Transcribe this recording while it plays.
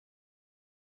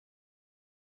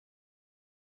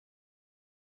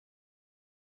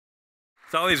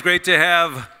It's always great to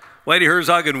have Whitey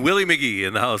Herzog and Willie McGee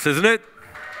in the house, isn't it?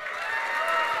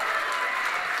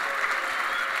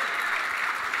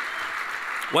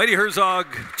 Whitey Herzog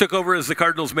took over as the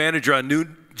Cardinals manager on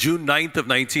June 9th of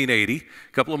 1980.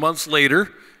 A couple of months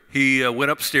later, he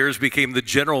went upstairs, became the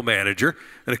general manager,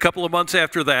 and a couple of months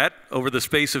after that, over the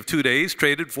space of 2 days,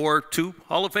 traded for 2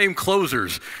 Hall of Fame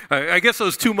closers. I guess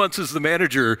those 2 months as the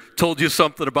manager told you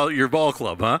something about your ball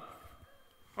club, huh?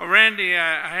 Well, Randy,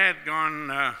 I had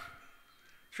gone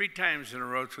 3 times in a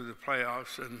row to the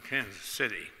playoffs in Kansas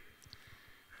City.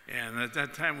 And at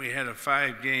that time, we had a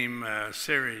 5-game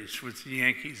series with the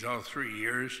Yankees all 3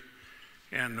 years.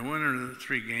 And the winner of the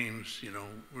 3 games, you know,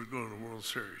 would go to the World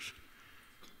Series.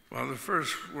 Well, the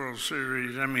first World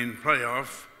Series,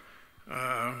 playoff,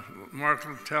 Mark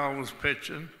Littell was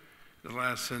pitching. The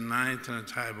last in 9th in a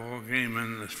tie ball game,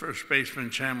 and the first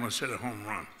baseman, Chambliss, hit a home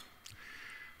run.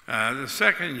 The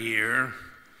second year,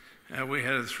 we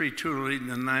had a 3-2 lead in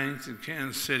the 9th in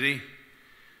Kansas City.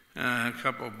 A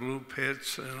couple of blue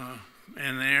pits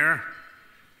in there,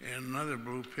 and another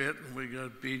blue pit, and we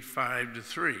got beat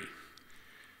 5-3.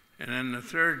 And then the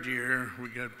third year, we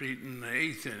got beaten in the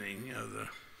 8th inning of the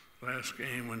last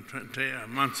game when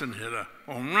Munson hit a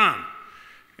home run.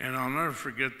 And I'll never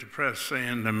forget the press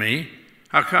saying to me,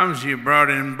 "How comes you brought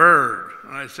in Bird?"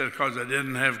 And I said, "Because I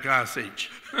didn't have Gossage."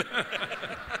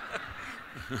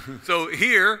 So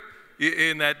here,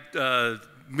 in that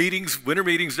winter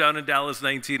meetings down in Dallas,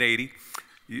 1980,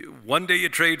 one day you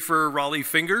trade for Raleigh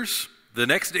Fingers, the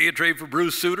next day you trade for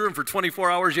Bruce Sutter, and for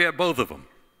 24 hours you had both of them.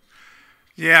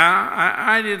 Yeah,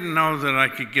 I didn't know that I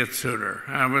could get Sutter.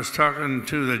 I was talking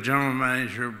to the general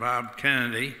manager, Bob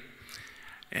Kennedy,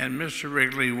 and Mr.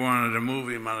 Wrigley wanted to move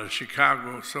him out of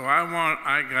Chicago. So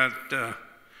I got the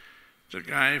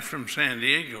guy from San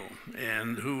Diego,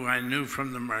 and who I knew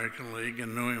from the American League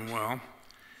and knew him well.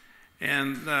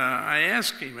 And I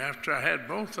asked him after I had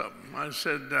both of them. I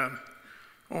said,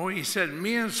 he said,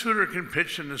 "Me and Sutter can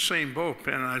pitch in the same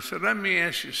bullpen." And I said, "Let me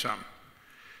ask you something.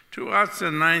 2 outs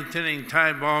in the 9th inning,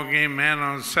 tie ball game, man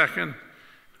on second.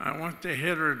 I want the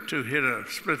hitter to hit a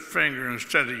split finger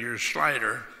instead of your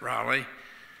slider, Raleigh.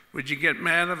 Would you get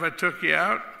mad if I took you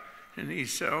out?" And he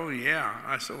said, "Oh, yeah."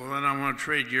 I said, "Well, then I want to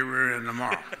trade your rear end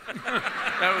tomorrow."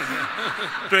 That was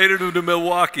it. Traded him to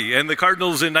Milwaukee. And the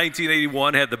Cardinals in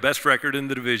 1981 had the best record in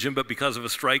the division, but because of a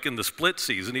strike in the split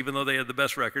season, even though they had the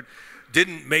best record,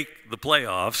 didn't make the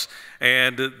playoffs.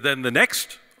 And then the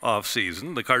next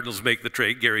offseason, the Cardinals make the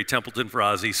trade, Gary Templeton for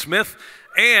Ozzie Smith,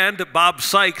 and Bob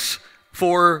Sykes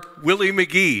for Willie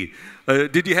McGee.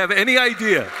 Did you have any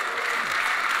idea?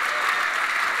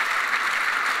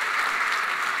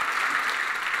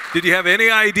 Did you have any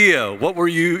idea what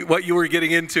you were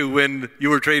getting into when you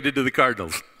were traded to the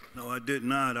Cardinals? No, I did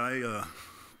not. I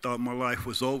thought my life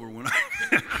was over when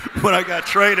I got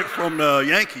traded from the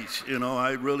Yankees. You know,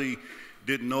 I really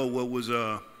didn't know what was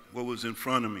in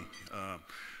front of me.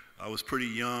 I was pretty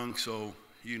young, so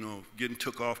getting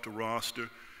took off the roster.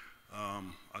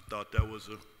 I thought that was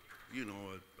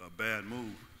a bad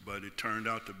move, but it turned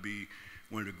out to be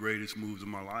one of the greatest moves of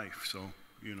my life. So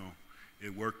it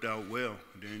worked out well.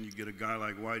 Then you get a guy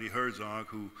like Whitey Herzog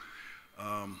who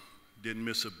didn't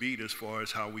miss a beat as far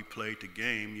as how we played the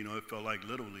game. It felt like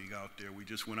Little League out there. We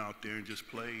just went out there and just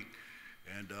played,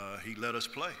 and he let us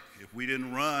play. If we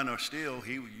didn't run or steal,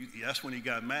 that's when he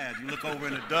got mad. You look over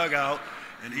in the dugout,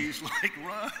 and he's like,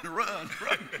 "Run, run,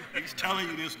 run." He's telling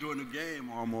you this during the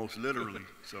game, almost literally.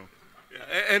 So.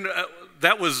 And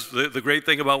that was the great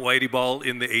thing about Whitey Ball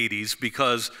in the 80s,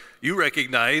 because you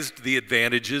recognized the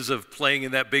advantages of playing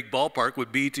in that big ballpark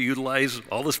would be to utilize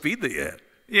all the speed that you had.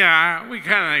 Yeah, we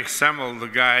kind of assembled the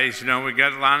guys. We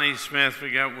got Lonnie Smith,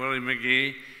 we got Willie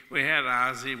McGee, we had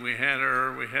Ozzie, we had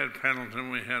Irv, we had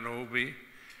Pendleton, we had Obie.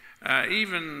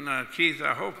 Even Keith,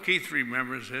 I hope Keith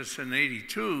remembers this, in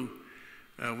 '82,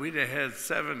 we'd have had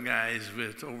 7 guys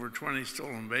with over 20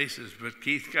 stolen bases, but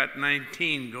Keith got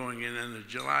 19 going in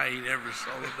July. He never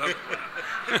sold it up.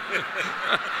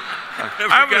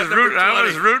 I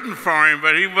was rooting for him,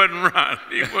 but he wouldn't run.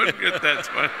 He wouldn't get that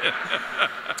spot.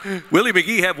 Willie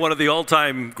McGee had one of the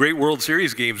all-time great World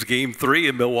Series games, Game 3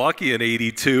 in Milwaukee in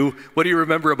 '82. What do you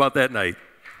remember about that night?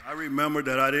 I remember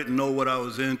that I didn't know what I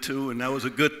was into, and that was a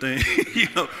good thing,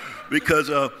 because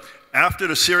after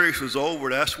the series was over,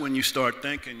 that's when you start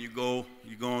thinking. You go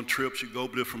on trips, you go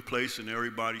different places, and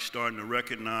everybody's starting to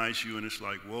recognize you, and it's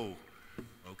like, whoa,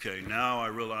 okay, now I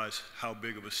realize how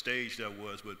big of a stage that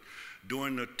was. But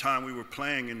during the time we were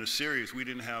playing in the series, we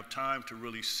didn't have time to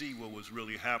really see what was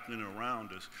really happening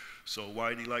around us. So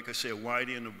Whitey, like I said,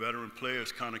 Whitey and the veteran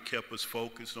players kind of kept us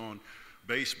focused on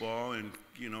baseball, and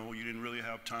you know, you didn't really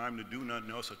have time to do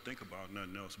nothing else or think about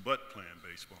nothing else but playing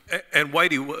baseball. And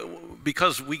Whitey,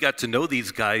 because we got to know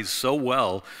these guys so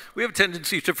well, we have a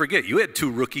tendency to forget. You had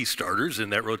 2 rookie starters in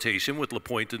that rotation with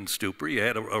LaPointe and Stuper. You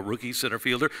had a rookie center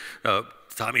fielder.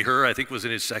 Tommy Herr, I think, was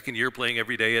in his 2nd year playing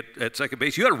every day at second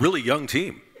base. You had a really young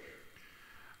team.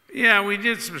 Yeah, we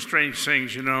did some strange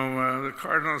things, you know. The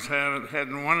Cardinals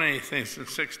hadn't won anything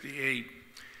since '68,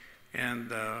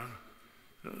 and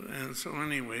so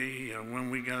anyway,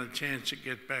 when we got a chance to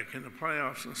get back in the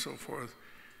playoffs and so forth,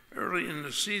 early in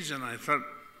the season, I thought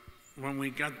when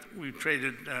we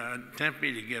traded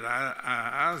Tempe to get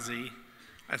Ozzie,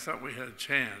 I thought we had a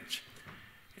chance.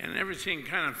 And everything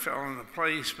kind of fell into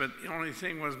place, but the only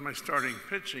thing was my starting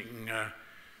pitching.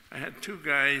 I had 2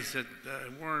 guys that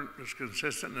weren't as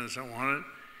consistent as I wanted,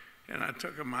 and I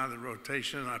took them out of the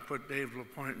rotation, and I put Dave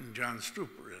LaPointe and John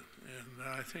Stuper in. And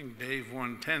I think Dave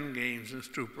won 10 games and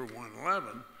Stuper won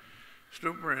 11.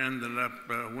 Stuper ended up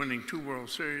winning 2 World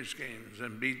Series games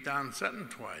and beat Don Sutton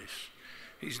twice.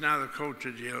 He's now the coach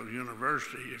at Yale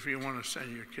University, if you want to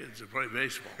send your kids to play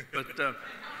baseball. But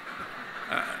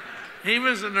he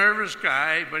was a nervous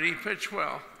guy, but he pitched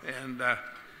well. And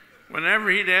whenever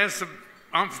he'd ask the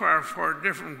umpire for a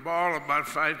different ball about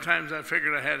 5 times, I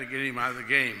figured I had to get him out of the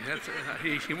game.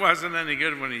 He wasn't any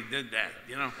good when he did that,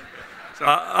 you know. So,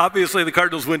 obviously, the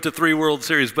Cardinals went to 3 World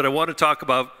Series, but I want to talk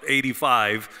about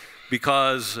 '85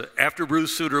 because after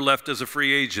Bruce Sutter left as a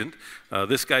free agent,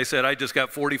 this guy said, I just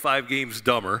got 45 games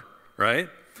dumber, right?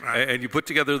 Right. And you put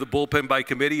together the bullpen by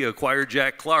committee, acquired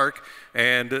Jack Clark,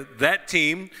 and that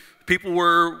team, people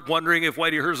were wondering if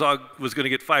Whitey Herzog was going to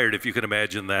get fired, if you can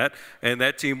imagine that. And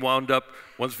that team wound up,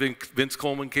 once Vince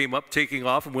Coleman came up, taking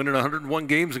off and winning 101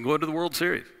 games and going to the World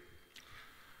Series.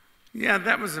 yeah,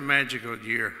 that was a magical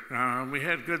year. We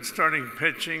had good starting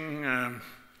pitching.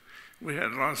 We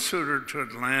had lost Sutter to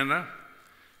Atlanta.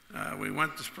 We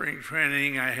went to spring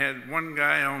training. I had 1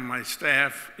 guy on my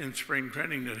staff in spring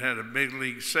training that had a big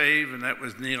league save, and that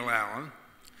was Neil Allen,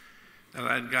 that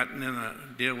I'd gotten in a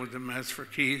deal with the Mets for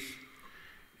Keith.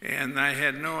 And I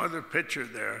had no other pitcher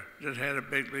there that had a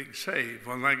big league save.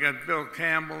 Well, I got Bill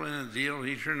Campbell in a deal.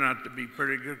 He turned out to be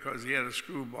pretty good because he had a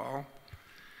screwball.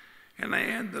 And I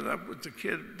ended up with the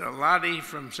kid, Lottie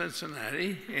from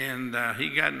Cincinnati, and he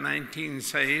got 19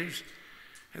 saves.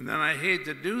 And then I hate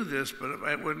to do this, but if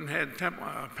I wouldn't have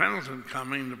had Pendleton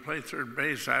coming to play third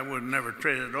base, I would have never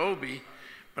traded Obie.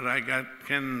 But I got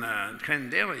Ken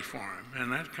Daly for him,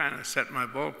 and that kind of set my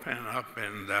bullpen up.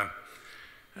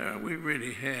 And we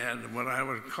really had what I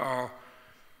would call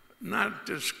not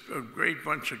just a great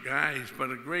bunch of guys, but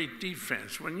a great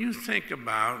defense. When you think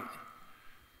about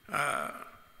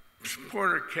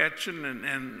Porter catching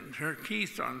and her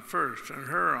Keith on first, and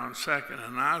her on second,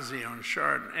 and Ozzie on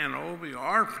short, and Obie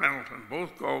or Pendleton,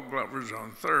 both Gold Glovers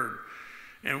on third,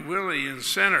 and Willie in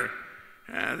center.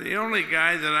 The only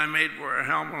guy that I made wear a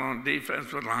helmet on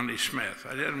defense was Lonnie Smith.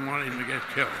 I didn't want him to get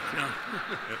killed. You know?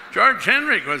 George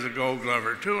Hendrick was a Gold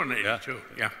Glover too in '82.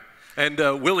 Yeah. And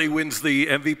Willie wins the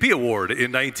MVP award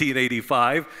in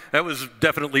 1985. That was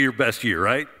definitely your best year,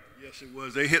 right? Yes, it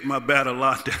was. They hit my bat a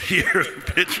lot that year.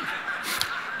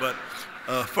 But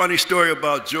funny story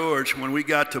about George. When we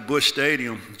got to Busch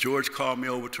Stadium, George called me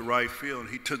over to right field.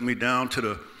 He took me down to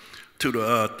the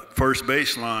first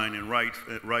base line in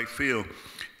right field.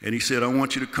 And he said, I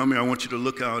want you to come here. I want you to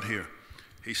look out here.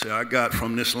 He said, I got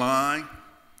from this line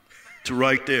to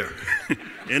right there.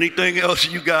 Anything else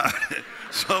you got?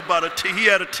 So he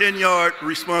had a 10-yard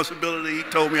responsibility. He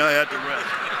told me I had to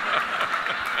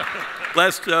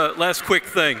rest. Last quick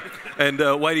thing. And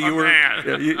Whitey,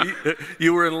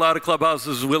 you were in a lot of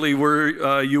clubhouses. Willie,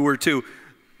 you were too.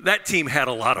 That team had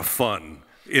a lot of fun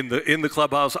in the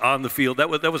clubhouse, on the field. That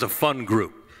was a fun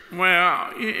group.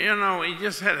 Well, you know, we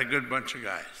just had a good bunch of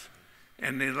guys,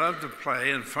 and they loved to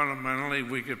play. And fundamentally,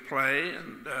 we could play,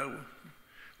 and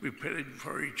we pitted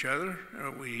for each other.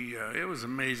 It was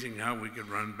amazing how we could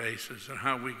run bases and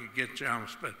how we could get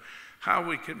jumps, but how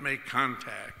we could make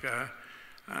contact.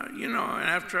 You know,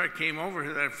 after I came over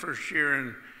here that first year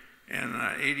in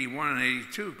 81 and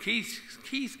 82,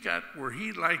 Keith got where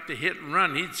he liked to hit and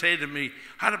run. He'd say to me,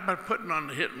 how about putting on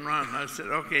the hit and run? I said,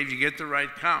 okay, if you get the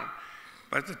right count.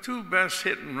 But the 2 best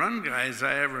hit and run guys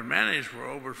I ever managed were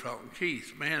Oberfeld and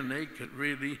Keith. Man, they could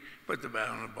really put the bat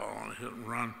on the ball and hit and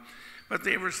run. But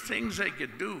there was things they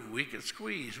could do. We could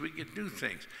squeeze, we could do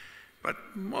things. But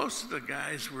most of the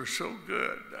guys were so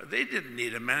good. They didn't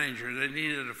need a manager. They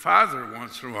needed a father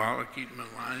once in a while to keep them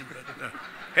in line. But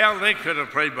hell, they could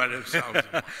have played by themselves.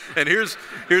 And here's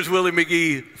Willie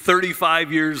McGee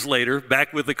 35 years later,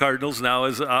 back with the Cardinals now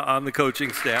as on the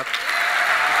coaching staff.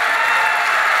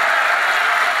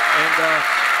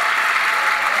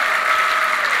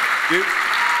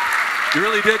 you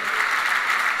really did.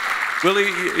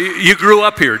 Willie, you grew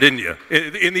up here, didn't you?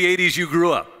 In the 80s, you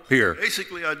grew up here.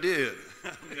 Basically, I did.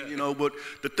 You know, but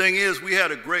the thing is, we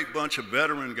had a great bunch of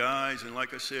veteran guys, and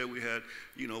like I said, we had,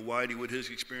 you know, Whitey with his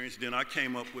experience. Then I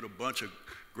came up with a bunch of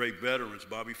great veterans: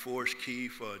 Bobby Forrest,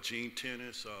 Keefe, Gene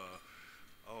Tennis.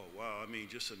 Oh wow, I mean,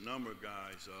 just a number of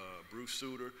guys. Bruce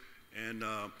Suter, and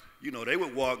you know, they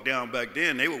would walk down back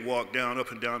then. They would walk down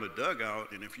up and down the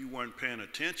dugout, and if you weren't paying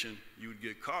attention, you would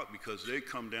get caught because they'd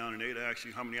come down and they'd ask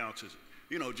you how many ounces.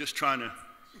 You know, just trying to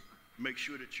make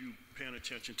sure that you paying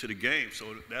attention to the game.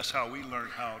 So that's how we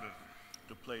learned how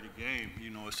to play the game. You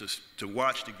know, it's just to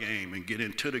watch the game and get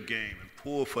into the game and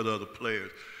pull for the other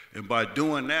players. And by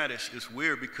doing that, it's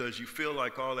weird because you feel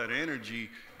like all that energy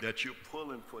that you're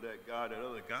pulling for that guy, that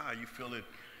other guy, you feel it,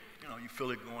 you know, you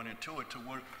feel it going into it to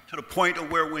the point of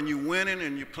where when you're winning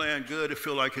and you're playing good, it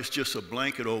feel like it's just a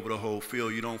blanket over the whole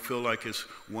field. You don't feel like it's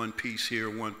one piece here,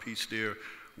 one piece there,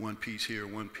 one piece here,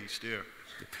 one piece there.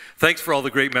 Thanks for all the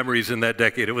great memories in that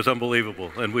decade. It was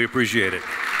unbelievable, and we appreciate it.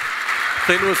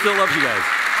 St. Louis still loves you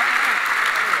guys.